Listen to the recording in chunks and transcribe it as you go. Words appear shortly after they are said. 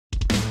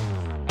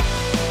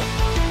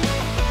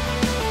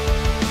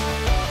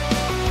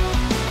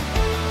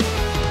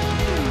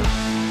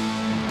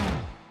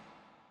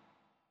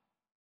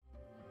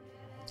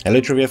Hello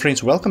trivia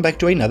friends, welcome back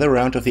to another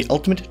round of the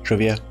Ultimate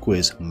Trivia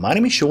Quiz. My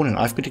name is Sean and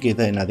I've put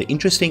together another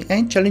interesting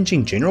and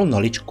challenging general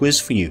knowledge quiz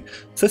for you.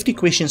 50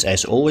 questions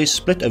as always,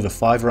 split over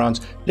 5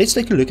 rounds. Let's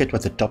take a look at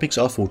what the topics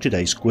are for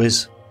today's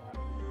quiz.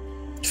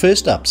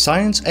 First up,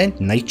 science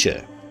and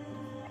nature.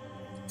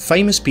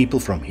 Famous people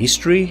from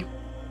history.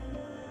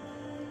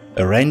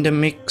 A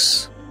random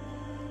mix.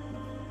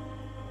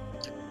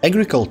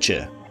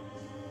 Agriculture.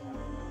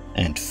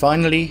 And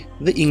finally,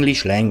 the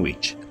English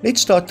language.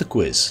 Let's start the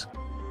quiz.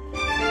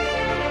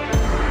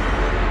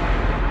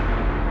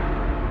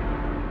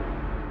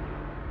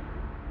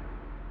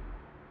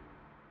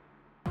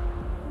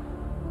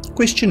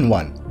 Question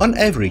 1. On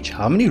average,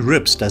 how many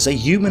ribs does a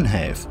human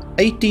have?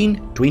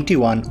 18,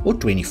 21 or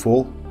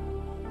 24?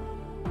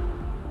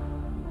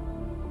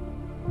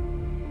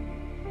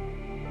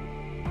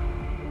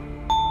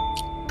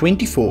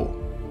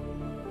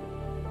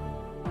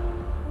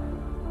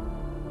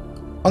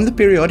 On the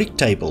periodic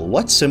table,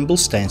 what symbol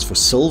stands for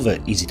silver?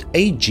 Is it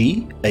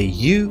AG,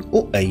 AU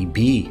or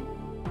AB?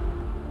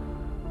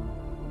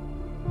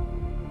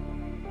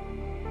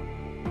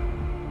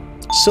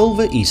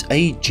 Silver is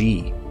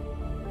AG.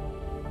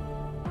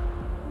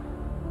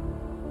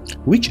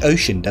 Which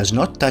ocean does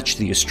not touch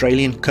the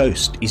Australian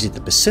coast? Is it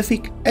the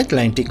Pacific,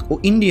 Atlantic or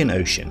Indian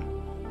Ocean?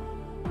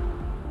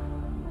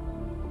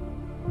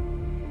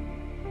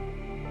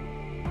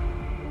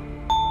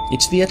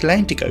 It's the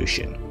Atlantic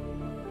Ocean.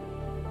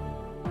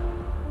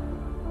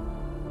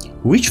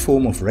 Which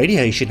form of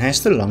radiation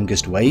has the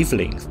longest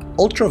wavelength?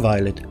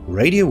 Ultraviolet,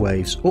 radio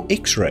waves or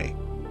X-ray?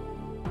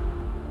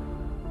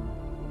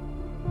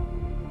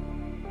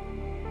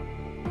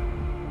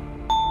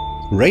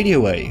 Radio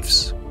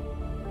waves.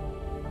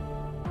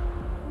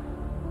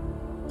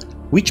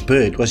 Which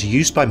bird was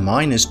used by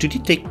miners to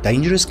detect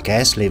dangerous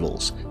gas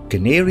levels?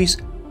 Canaries,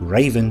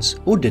 ravens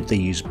or did they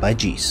use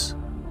budgies?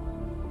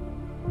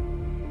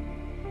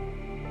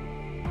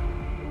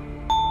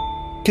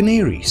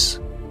 Canaries.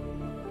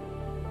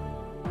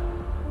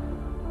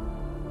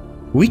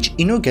 Which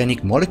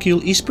inorganic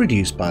molecule is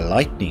produced by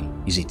lightning?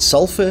 Is it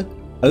sulfur,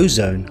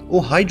 ozone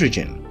or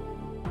hydrogen?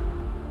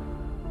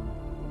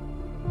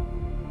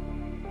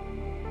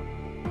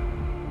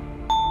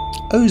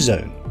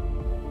 Ozone.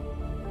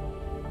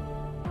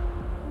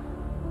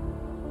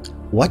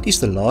 What is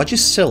the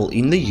largest cell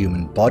in the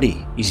human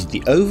body? Is it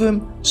the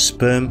ovum,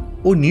 sperm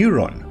or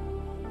neuron?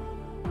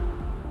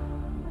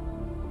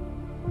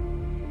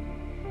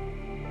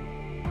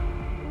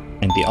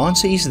 And the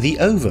answer is the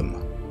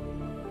ovum.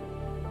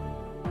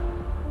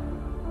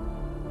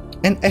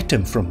 An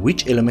atom from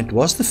which element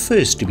was the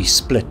first to be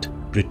split?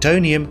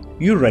 Plutonium,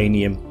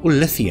 uranium or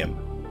lithium?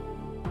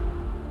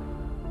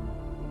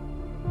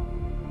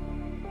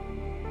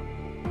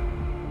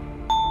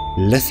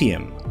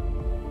 Lithium.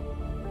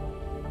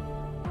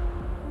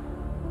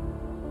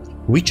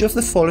 Which of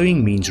the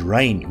following means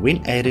rain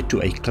when added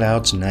to a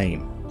cloud's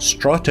name?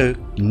 Strato,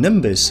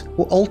 nimbus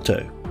or alto?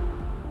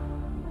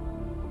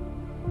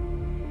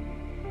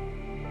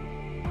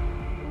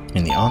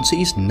 And the answer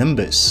is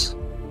nimbus.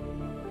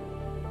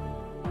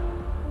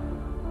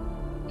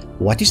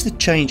 What is the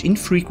change in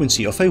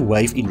frequency of a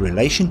wave in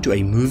relation to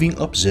a moving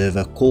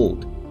observer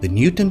called? The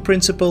Newton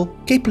principle,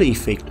 Kepler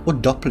effect or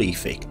Doppler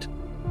effect?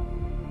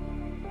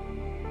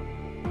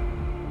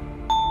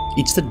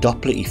 It's the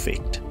Doppler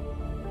effect.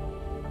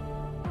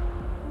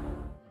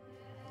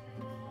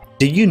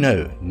 Did you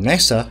know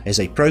NASA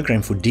has a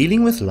program for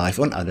dealing with life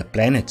on other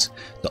planets?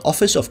 The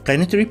Office of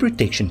Planetary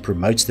Protection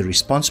promotes the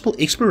responsible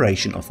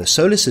exploration of the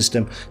solar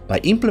system by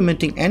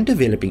implementing and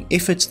developing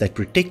efforts that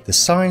protect the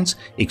science,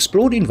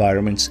 explored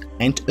environments,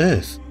 and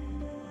Earth.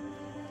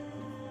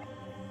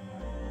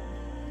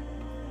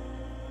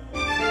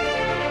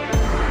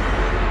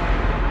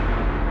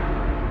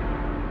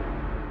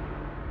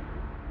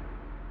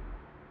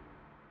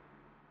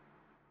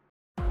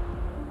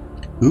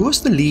 Who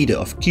was the leader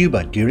of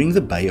Cuba during the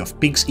Bay of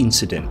Pigs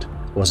incident?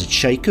 Was it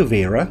Che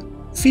Guevara,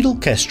 Fidel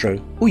Castro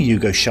or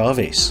Hugo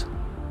Chavez?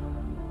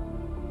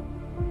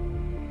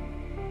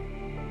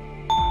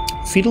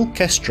 Fidel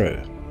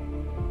Castro.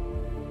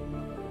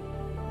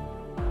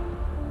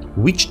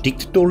 Which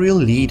dictatorial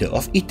leader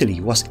of Italy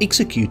was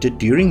executed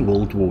during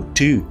World War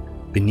II?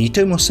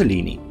 Benito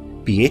Mussolini,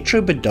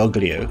 Pietro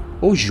Badoglio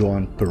or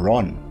Juan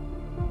Perón?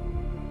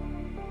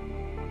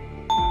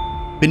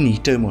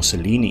 Benito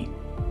Mussolini.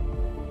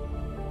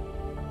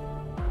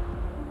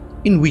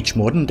 In which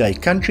modern-day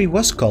country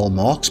was Karl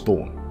Marx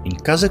born? In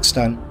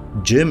Kazakhstan,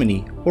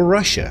 Germany or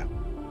Russia?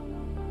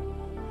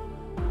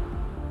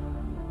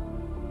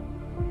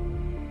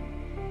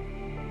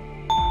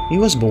 He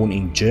was born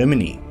in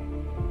Germany.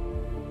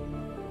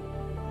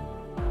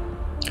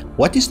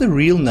 What is the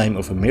real name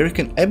of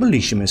American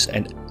abolitionist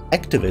and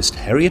activist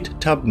Harriet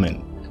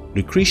Tubman?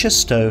 Lucretia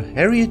Stowe,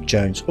 Harriet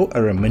Jones or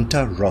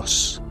Araminta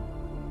Ross?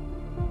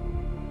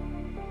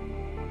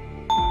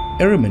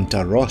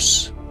 Araminta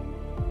Ross.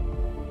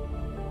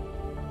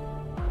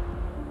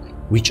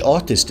 Which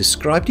artist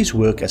described his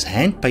work as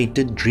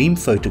hand-painted dream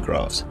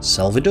photographs?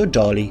 Salvador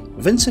Dali,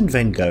 Vincent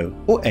van Gogh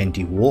or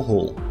Andy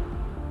Warhol?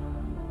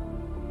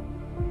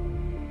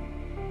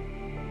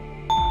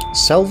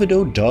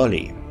 Salvador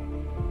Dali.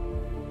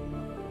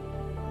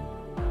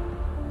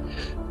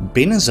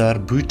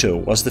 Benazir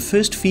Bhutto was the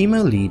first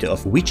female leader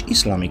of which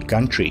Islamic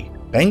country?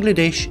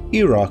 Bangladesh,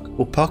 Iraq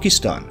or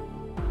Pakistan?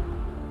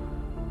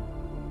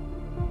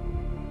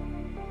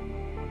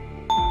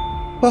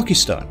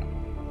 Pakistan.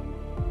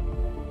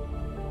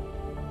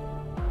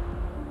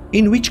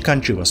 In which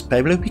country was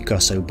Pablo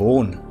Picasso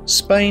born?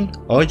 Spain,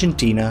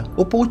 Argentina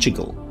or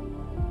Portugal?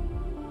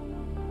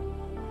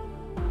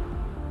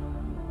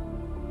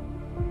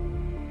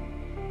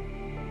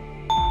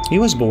 He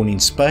was born in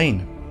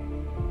Spain.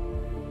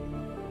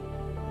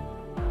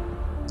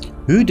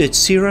 Who did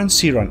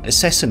Ciron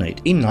assassinate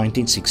in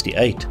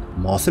 1968?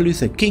 Martin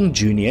Luther King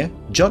Jr.,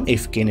 John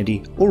F.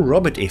 Kennedy or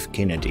Robert F.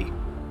 Kennedy?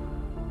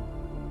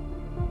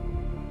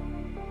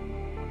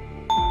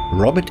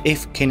 Robert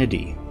F.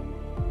 Kennedy.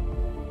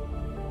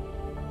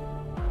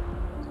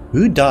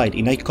 Who died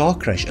in a car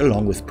crash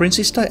along with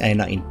Princess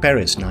Diana in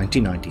Paris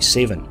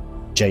 1997?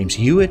 James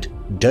Hewitt,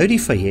 Dodi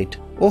Fayette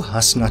or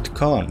Hasnat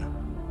Khan?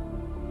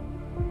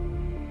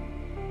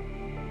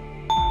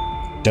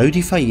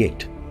 Dodi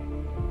Fayette.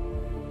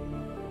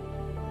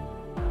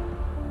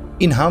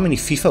 In how many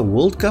FIFA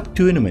World Cup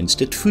tournaments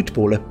did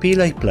footballer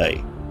Pelé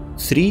play?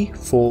 3,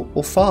 4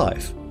 or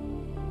 5?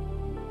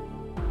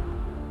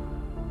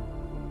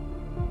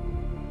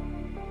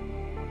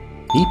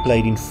 He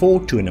played in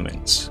 4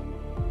 tournaments.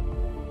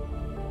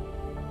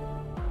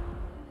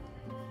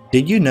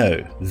 Did you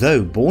know,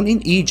 though born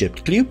in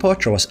Egypt,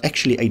 Cleopatra was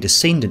actually a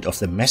descendant of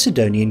the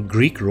Macedonian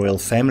Greek royal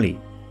family?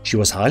 She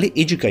was highly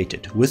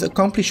educated with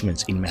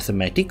accomplishments in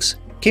mathematics,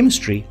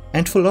 chemistry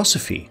and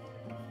philosophy.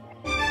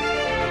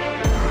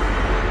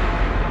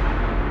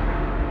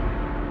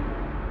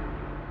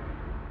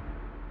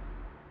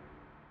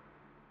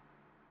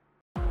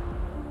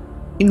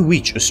 In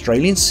which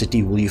Australian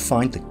city will you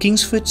find the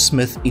Kingsford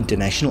Smith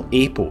International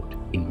Airport?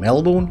 In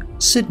Melbourne,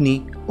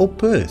 Sydney or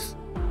Perth?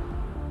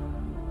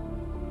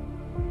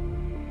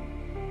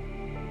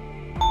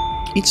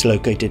 It's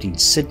located in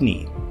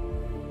Sydney.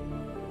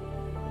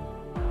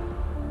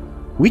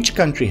 Which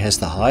country has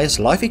the highest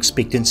life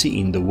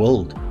expectancy in the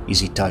world?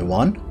 Is it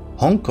Taiwan,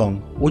 Hong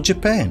Kong or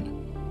Japan?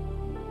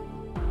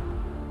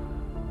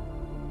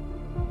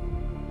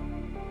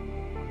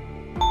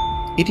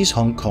 It is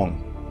Hong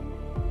Kong.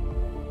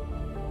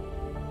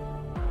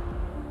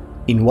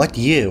 In what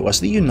year was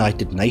the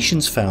United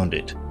Nations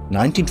founded?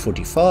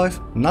 1945,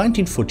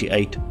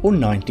 1948 or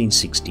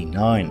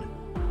 1969?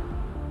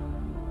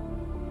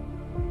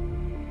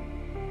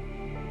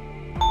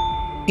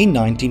 In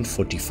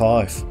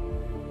 1945.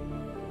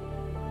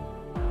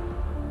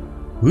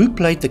 Who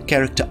played the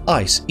character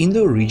Ice in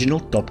the original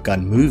Top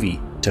Gun movie?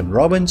 Tim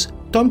Robbins,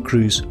 Tom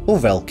Cruise or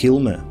Val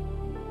Kilmer?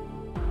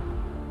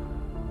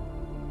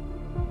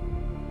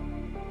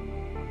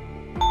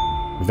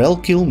 Val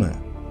Kilmer.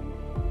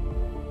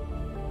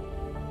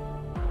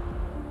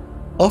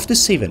 After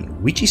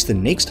 7, which is the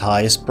next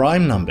highest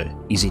prime number?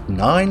 Is it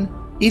 9,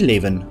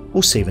 11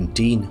 or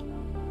 17?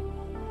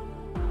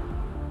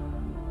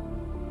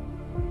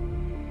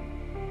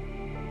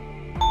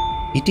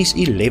 It is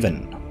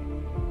 11.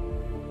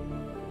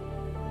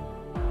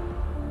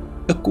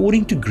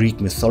 According to Greek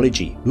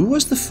mythology, who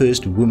was the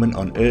first woman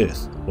on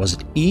earth? Was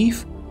it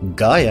Eve,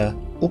 Gaia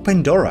or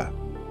Pandora?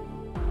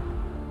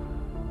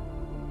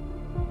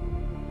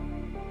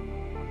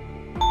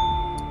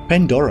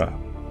 Pandora.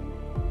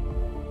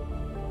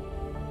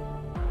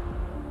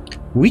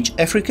 Which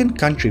African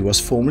country was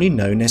formerly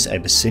known as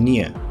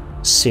Abyssinia?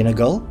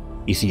 Senegal,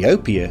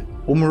 Ethiopia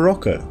or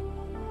Morocco?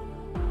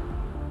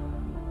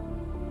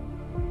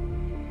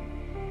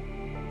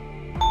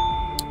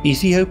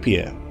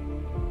 Ethiopia.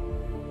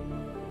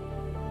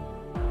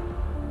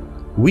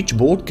 Which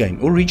board game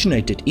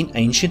originated in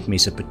ancient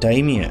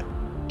Mesopotamia?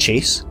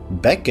 Chess,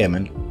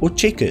 backgammon or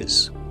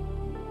checkers?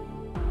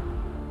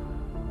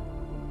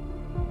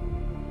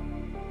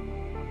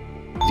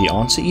 The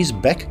answer is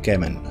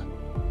backgammon.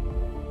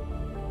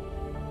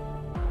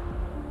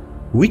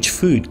 Which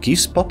food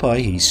gives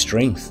Popeye his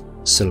strength?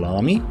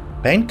 Salami,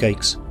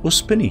 pancakes or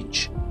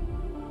spinach?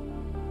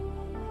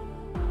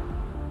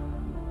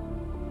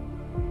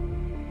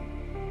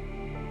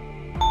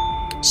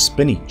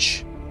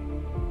 Spinach.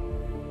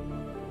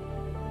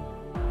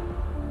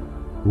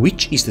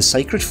 Which is the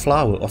sacred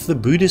flower of the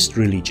Buddhist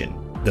religion?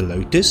 The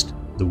lotus,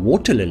 the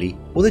water lily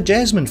or the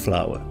jasmine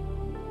flower?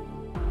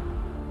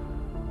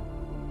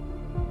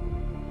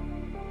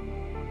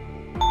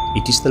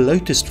 It is the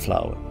lotus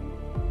flower.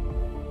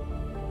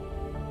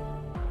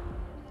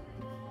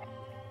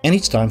 And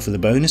it's time for the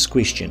bonus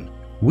question.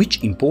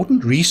 Which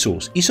important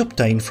resource is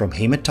obtained from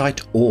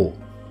hematite ore?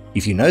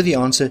 If you know the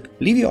answer,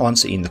 leave your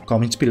answer in the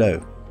comments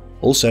below.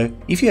 Also,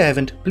 if you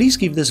haven't, please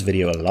give this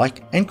video a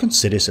like and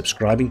consider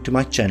subscribing to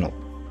my channel.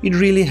 It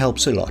really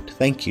helps a lot,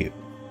 thank you.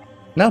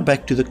 Now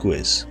back to the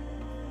quiz.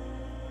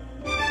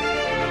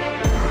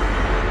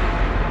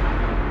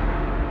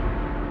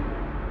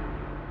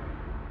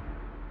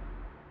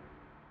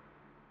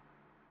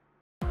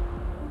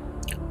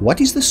 What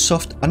is the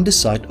soft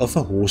underside of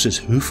a horse's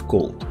hoof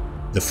called?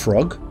 The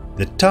frog,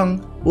 the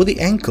tongue, or the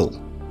ankle?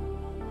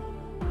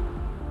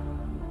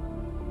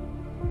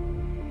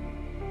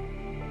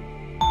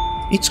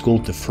 It's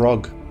called the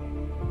frog.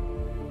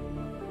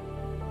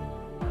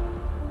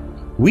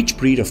 Which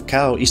breed of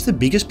cow is the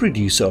biggest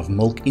producer of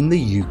milk in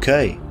the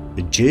UK?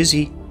 The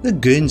Jersey, the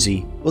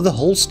Guernsey, or the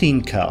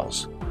Holstein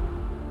cows?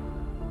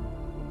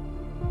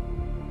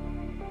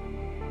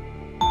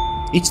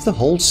 It's the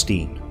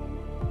Holstein.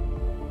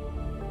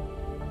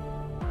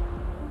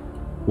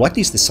 What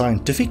is the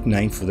scientific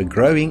name for the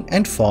growing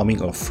and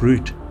farming of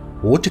fruit?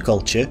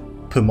 Horticulture,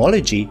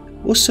 pomology,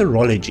 or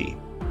serology?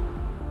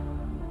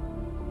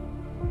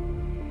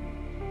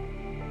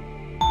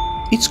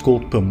 It's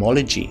called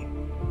pomology.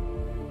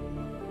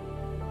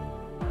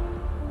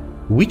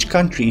 Which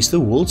country is the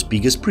world's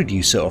biggest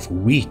producer of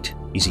wheat?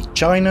 Is it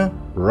China,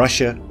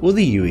 Russia, or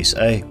the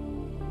USA?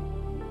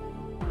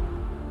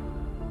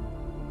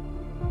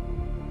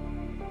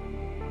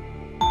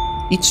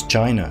 It's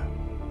China.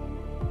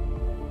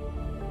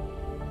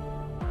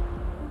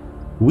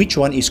 Which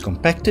one is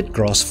compacted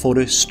grass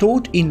fodder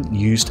stored in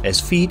used as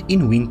feed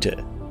in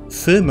winter?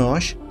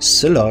 Fermage,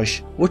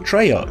 silage, or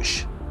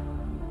treillage?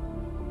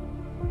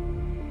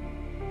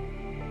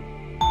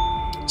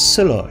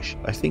 Silage,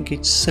 I think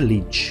it's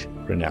silage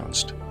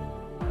pronounced.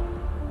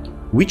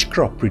 Which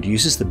crop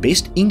produces the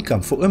best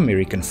income for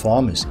American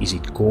farmers? Is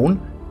it corn,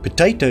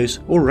 potatoes,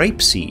 or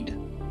rapeseed?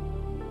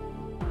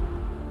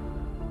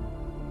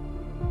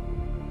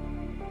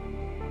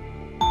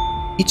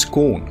 It's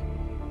corn.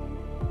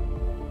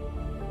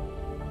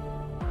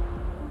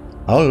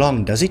 How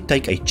long does it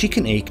take a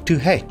chicken egg to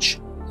hatch?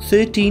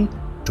 13,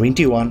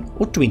 21,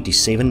 or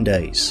 27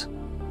 days?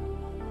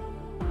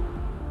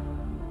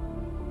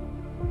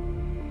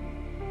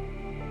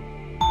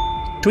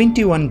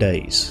 "21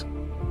 days.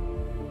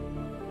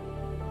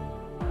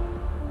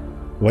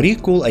 What do you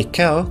call a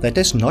cow that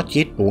has not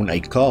yet born a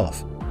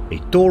calf? A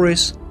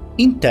taurus,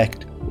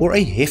 intact, or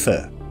a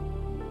heifer?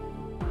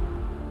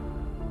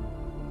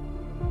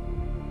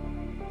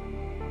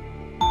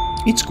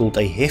 It's called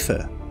a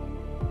heifer.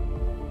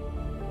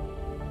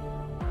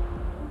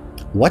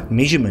 What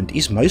measurement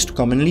is most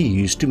commonly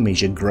used to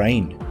measure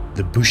grain?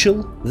 The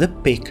bushel, the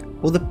peck,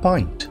 or the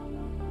pint?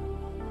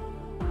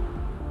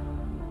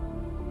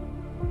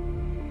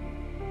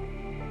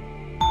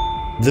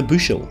 The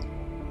bushel.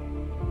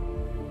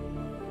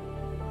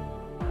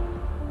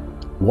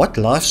 What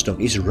livestock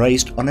is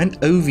raised on an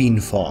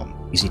ovine farm?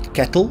 Is it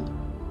cattle,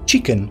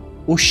 chicken,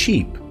 or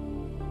sheep?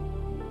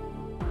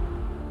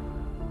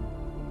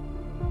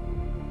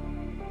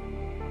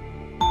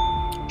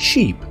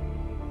 Sheep.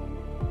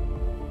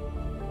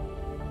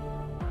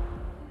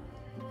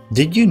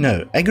 Did you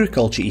know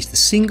agriculture is the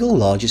single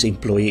largest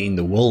employer in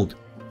the world?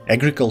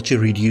 Agriculture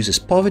reduces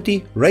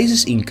poverty,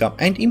 raises income,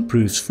 and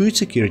improves food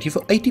security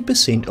for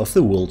 80% of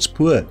the world's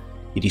poor.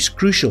 It is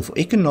crucial for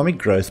economic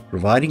growth,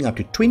 providing up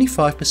to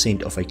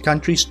 25% of a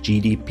country's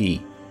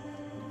GDP.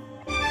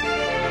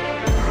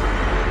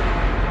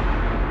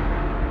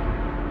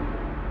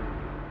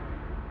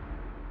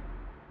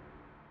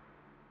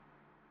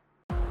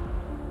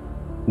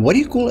 What do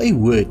you call a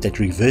word that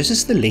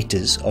reverses the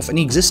letters of an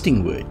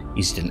existing word?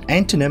 Is it an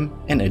antonym,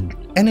 an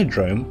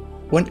anadrome,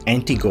 or an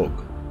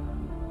antigogue?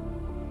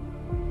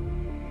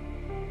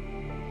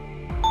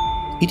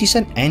 It is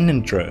an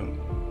anadrome.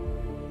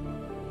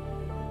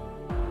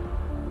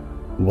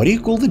 What do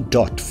you call the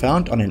dot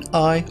found on an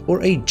I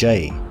or a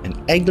J? An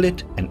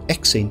aglet, an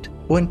accent,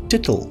 or an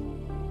tittle?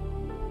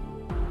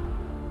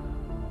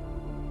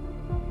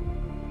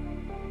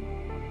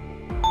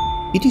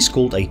 It is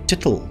called a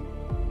tittle.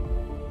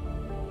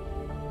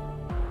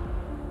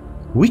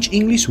 Which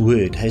English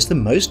word has the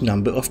most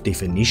number of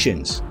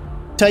definitions?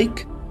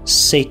 Take,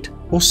 set,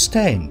 or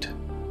stand?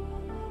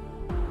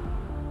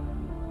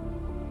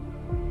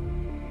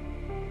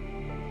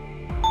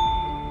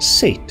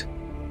 Set.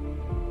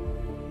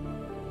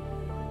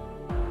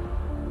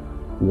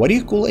 What do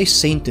you call a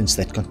sentence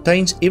that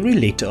contains every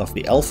letter of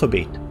the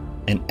alphabet?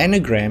 An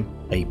anagram,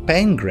 a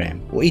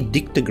pangram, or a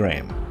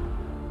dictagram?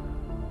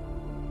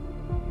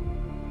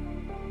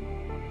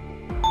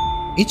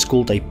 It's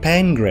called a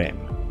pangram.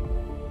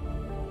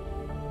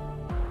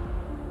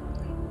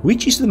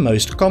 Which is the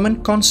most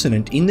common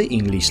consonant in the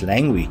English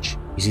language?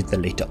 Is it the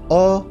letter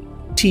R,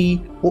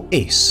 T, or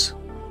S?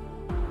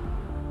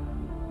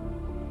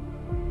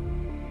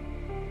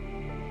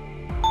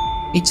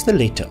 It's the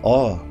letter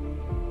R.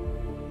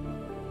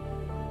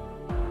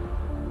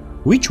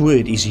 Which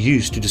word is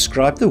used to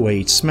describe the way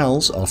it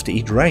smells after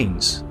it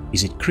rains?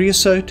 Is it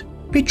creosote,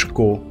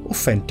 petrichor, or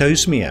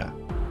phantosmia?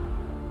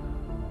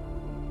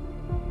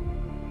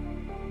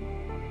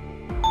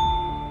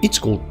 It's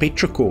called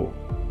petrichor.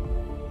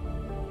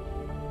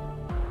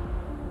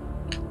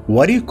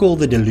 What do you call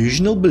the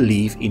delusional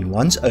belief in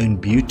one's own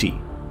beauty?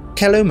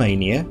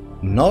 Calomania,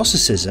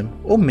 narcissism,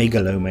 or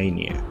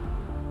megalomania?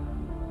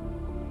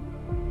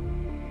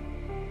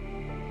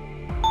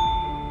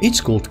 It's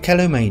called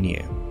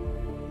calomania.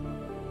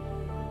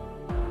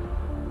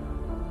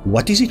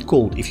 What is it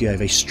called if you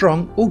have a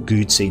strong or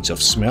good sense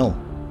of smell?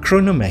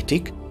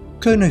 Chronomatic,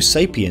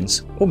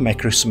 conosapiens or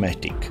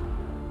macrosomatic?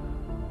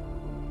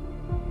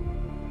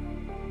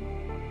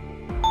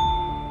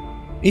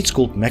 It's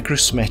called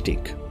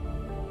macrosomatic.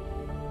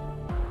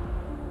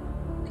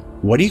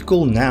 What do you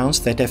call nouns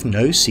that have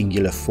no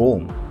singular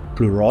form?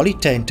 Plurali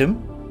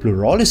tantum,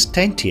 pluralis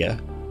tantia,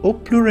 or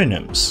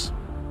plurinims?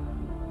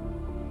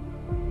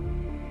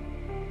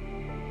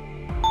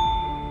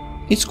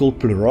 It's called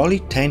plurali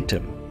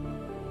tantum.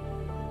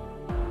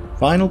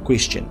 Final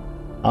question.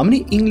 How many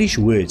English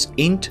words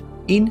end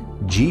in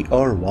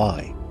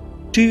GRY?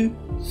 2,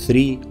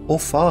 3 or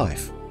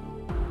 5?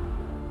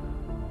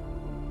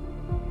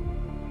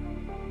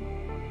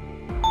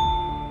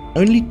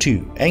 Only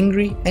 2,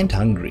 angry and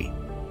hungry.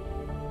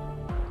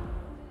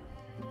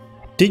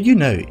 Did you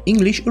know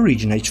English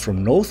originates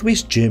from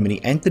northwest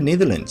Germany and the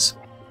Netherlands?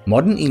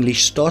 Modern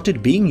English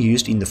started being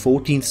used in the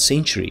 14th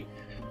century.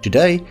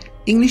 Today,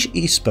 English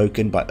is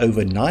spoken by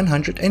over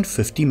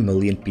 950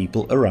 million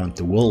people around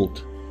the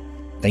world.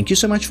 Thank you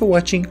so much for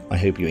watching. I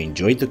hope you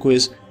enjoyed the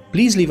quiz.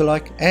 Please leave a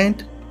like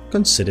and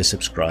consider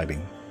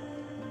subscribing.